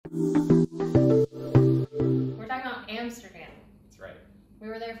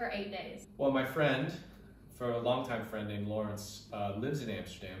there for 8 days. Well, my friend, for a longtime friend named Lawrence, lives in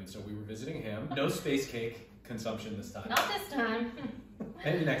Amsterdam, and so we were visiting him. No space cake consumption this time. Not this time.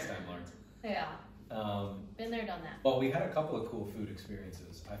 Maybe next time, Lawrence. Yeah. Been there, done that. Well, we had a couple of cool food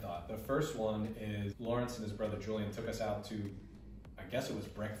experiences, I thought. The first one is Lawrence and his brother Julian took us out to, I guess it was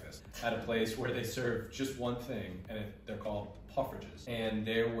breakfast, at a place where they serve just one thing, and they're called poffertjes. And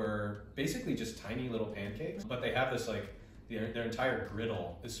there were basically just tiny little pancakes, but they have this like, their entire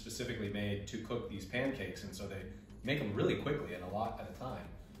griddle is specifically made to cook these pancakes, and so they make them really quickly and a lot at a time.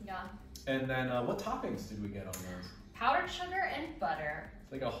 Yeah. And then what toppings did we get on those? Powdered sugar and butter.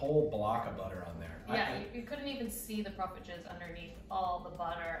 It's like a whole block of butter on there. Yeah, you couldn't even see the poffertjes underneath all the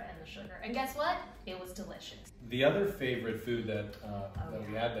butter and the sugar. And guess what? It was delicious. The other favorite food that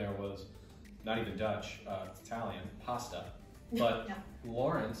we had there was not even Dutch, it's Italian, pasta. But Yeah.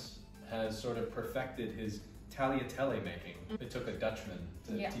 Lawrence has sort of perfected his tagliatelle making. It took a Dutchman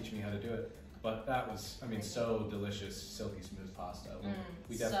to teach me how to do it. But that was, I mean, so delicious, silky smooth pasta.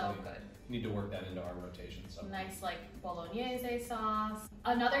 We definitely so good. need to work that into our rotation. So. Nice like bolognese sauce.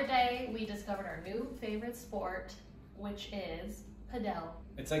 Another day we discovered our new favorite sport, which is padel.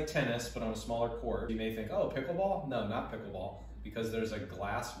 It's like tennis, but on a smaller court. You may think, oh, pickleball? No, not pickleball, because there's a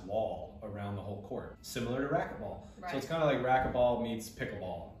glass wall around the whole court, similar to racquetball. Right. So it's kind of like racquetball meets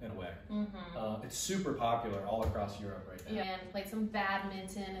pickleball in a way. It's super popular all across Europe right now. Yeah, and played some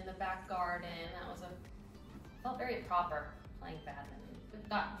badminton in the back garden. Felt very proper playing badminton. It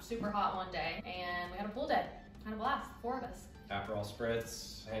got super hot one day and we had a pool day. Had a blast, 4 of us. Aperol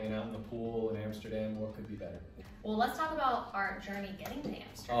spritz, hanging out in the pool in Amsterdam, what could be better? Well, let's talk about our journey getting to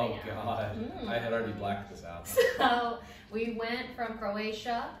Amsterdam. Oh God, I had already blacked this out. So we went from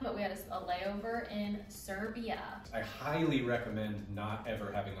Croatia, but we had a layover in Serbia. I highly recommend not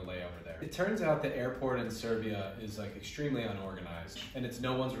ever having a layover there. It turns out the airport in Serbia is like extremely unorganized, and it's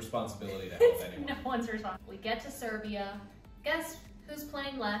no one's responsibility to help anyone. No one's responsible. We get to Serbia. Guess whose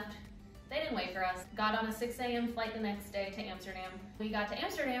plane left? They didn't wait for us. Got on a 6 a.m. flight the next day to Amsterdam. We got to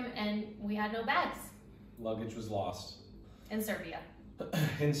Amsterdam and we had no bags. Luggage was lost. In Serbia.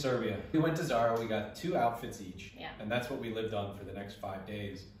 In Serbia. We went to Zara, we got 2 outfits each. Yeah. And that's what we lived on for the next 5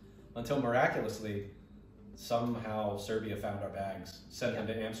 days. Until miraculously, somehow Serbia found our bags, sent them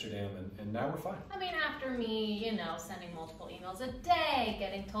to Amsterdam, and now we're fine. I mean, after me, sending multiple emails a day,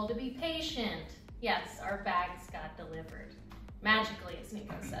 getting told to be patient. Yes, our bags got delivered. Magically, as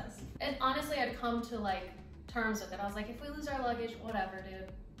Nicco says. And honestly, I'd come to terms with it. I was like, if we lose our luggage, whatever,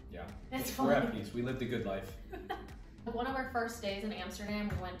 dude. Yeah, It's we're fine. at peace. We lived a good life. One of our first days in Amsterdam,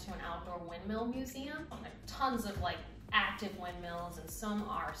 we went to an outdoor windmill museum. Tons of active windmills, and some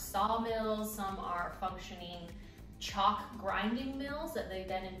are sawmills, some are functioning chalk grinding mills that they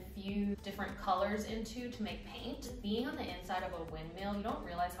then infuse different colors into to make paint. Being on the inside of a windmill, you don't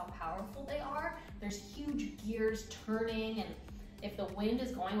realize how powerful they are. There's huge gears turning, and if the wind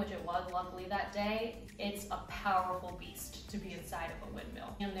is going, which it was luckily that day, it's a powerful beast to be inside of a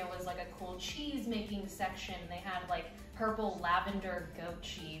windmill. And there was a cool cheese making section. They had purple lavender goat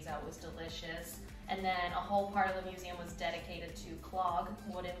cheese that was delicious. And then a whole part of the museum was dedicated to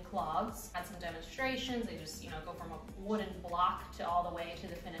wooden clogs. Had some demonstrations. They just, go from a wooden block to all the way to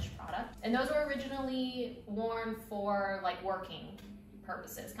the finished product. And those were originally worn for working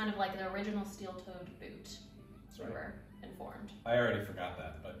purposes, kind of like the original steel-toed boot. That's right. We were informed. I already forgot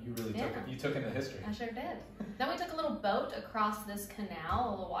that, but you really took it into history. I sure did. Then we took a little boat across this canal,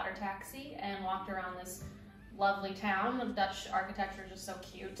 a little water taxi, and walked around this lovely town. The Dutch architecture is just so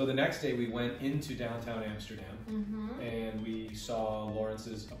cute. So the next day we went into downtown Amsterdam and we saw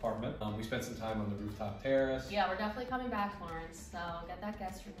Lawrence's apartment. We spent some time on the rooftop terrace. Yeah, we're definitely coming back, Lawrence, so get that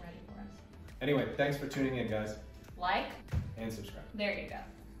guest room ready for us. Anyway, thanks for tuning in, guys. Like and subscribe. There you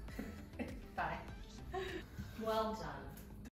go. Bye. Well done.